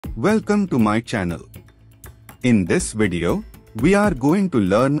Welcome to my channel. In this video, we are going to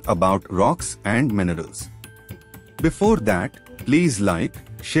learn about rocks and minerals. Before that, please like,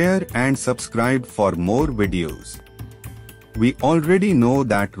 share and subscribe for more videos. We already know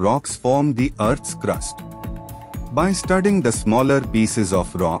that rocks form the Earth's crust. By studying the smaller pieces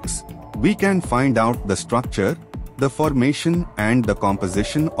of rocks, we can find out the structure, the formation and the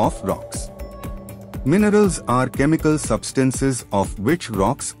composition of rocks. Minerals are chemical substances of which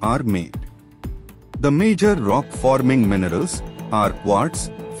rocks are made. The major rock-forming minerals are quartz,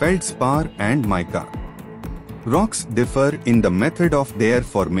 feldspar and mica. Rocks differ in the method of their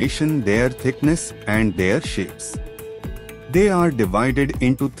formation, their thickness and their shapes. They are divided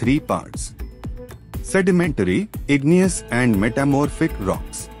into three parts: sedimentary, igneous and metamorphic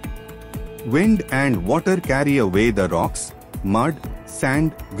rocks. Wind and water carry away the rocks, mud,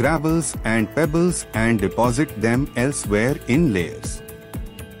 sand, gravels and pebbles and deposit them elsewhere in layers.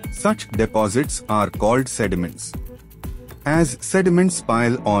 Such deposits are called sediments. As sediments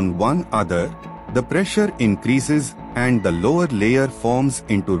pile on one another, the pressure increases and the lower layer forms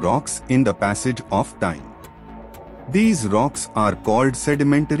into rocks in the passage of time. These rocks are called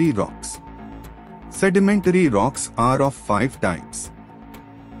sedimentary rocks. Sedimentary rocks are of 5 types: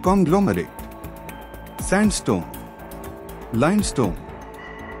 conglomerate, sandstone, limestone,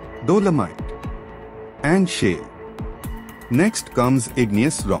 dolomite, and shale. Next comes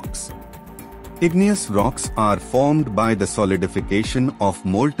igneous rocks. Igneous rocks are formed by the solidification of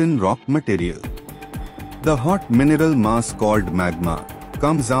molten rock material. The hot mineral mass called magma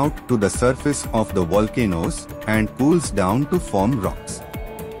comes out to the surface of the volcanoes and cools down to form rocks.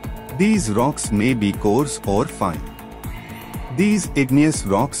 These rocks may be coarse or fine. These igneous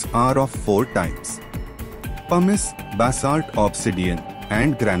rocks are of 4 types: pumice, basalt, obsidian,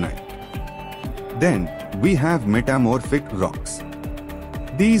 and granite. Then, we have metamorphic rocks.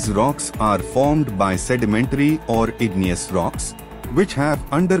 These rocks are formed by sedimentary or igneous rocks, which have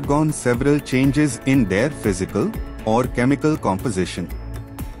undergone several changes in their physical or chemical composition.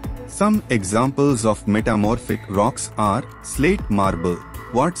 Some examples of metamorphic rocks are slate marble,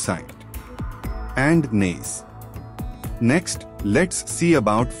 quartzite, and gneiss. Next, let's see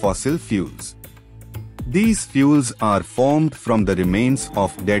about fossil fuels. These fuels are formed from the remains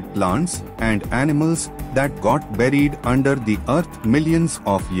of dead plants and animals that got buried under the earth millions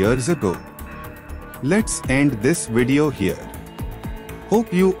of years ago. Let's end this video here.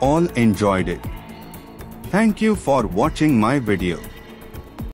 Hope you all enjoyed it. Thank you for watching my video.